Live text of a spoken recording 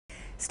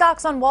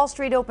Stocks on Wall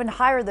Street opened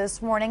higher this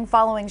morning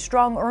following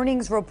strong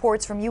earnings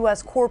reports from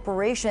U.S.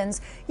 corporations.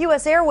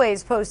 U.S.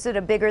 Airways posted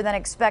a bigger than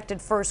expected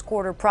first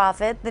quarter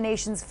profit. The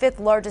nation's fifth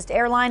largest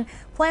airline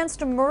plans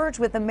to merge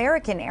with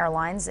American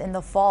Airlines in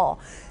the fall.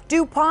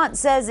 DuPont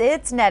says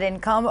its net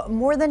income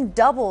more than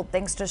doubled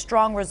thanks to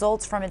strong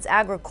results from its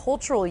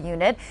agricultural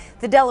unit.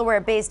 The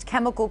Delaware-based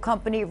chemical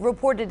company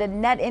reported a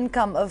net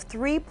income of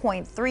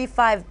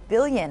 $3.35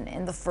 billion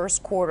in the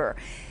first quarter.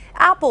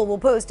 Apple will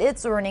post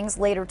its earnings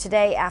later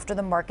today after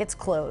the markets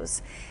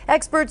close.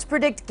 Experts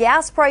predict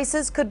gas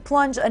prices could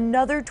plunge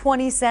another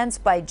 20 cents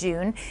by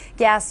June.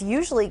 Gas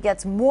usually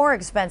gets more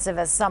expensive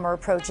as summer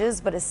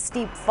approaches, but a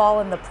steep fall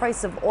in the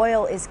price of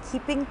oil is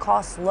keeping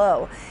costs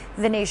low.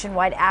 The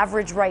nationwide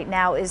average right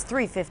now is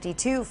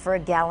 $3.52 for a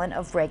gallon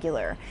of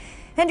regular.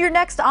 And your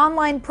next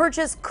online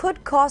purchase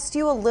could cost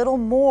you a little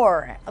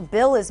more. A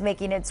bill is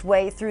making its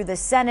way through the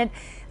Senate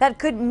that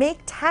could make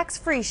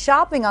tax-free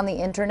shopping on the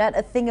internet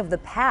a thing of the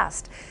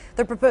past.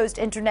 The proposed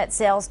internet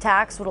sales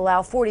tax would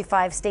allow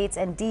 45 states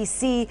and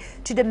D.C.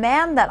 to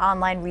demand that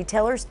online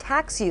retailers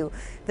tax you.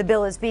 The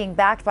bill is being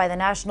backed by the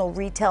National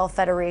Retail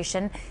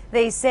Federation.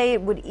 They say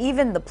it would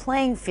even the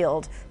playing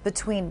field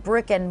between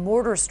brick and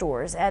mortar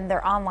stores and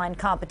their online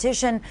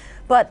competition.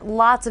 But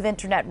lots of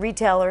internet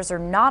retailers are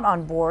not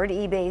on board.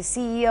 eBay's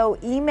CEO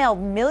emailed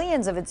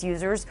millions of its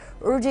users,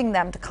 urging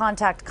them to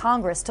contact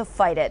Congress to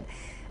fight it.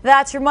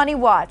 That's your Money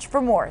Watch.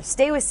 For more,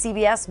 stay with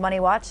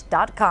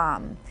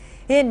CBSMoneyWatch.com.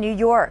 In New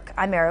York,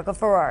 I'm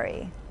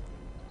Ferrari.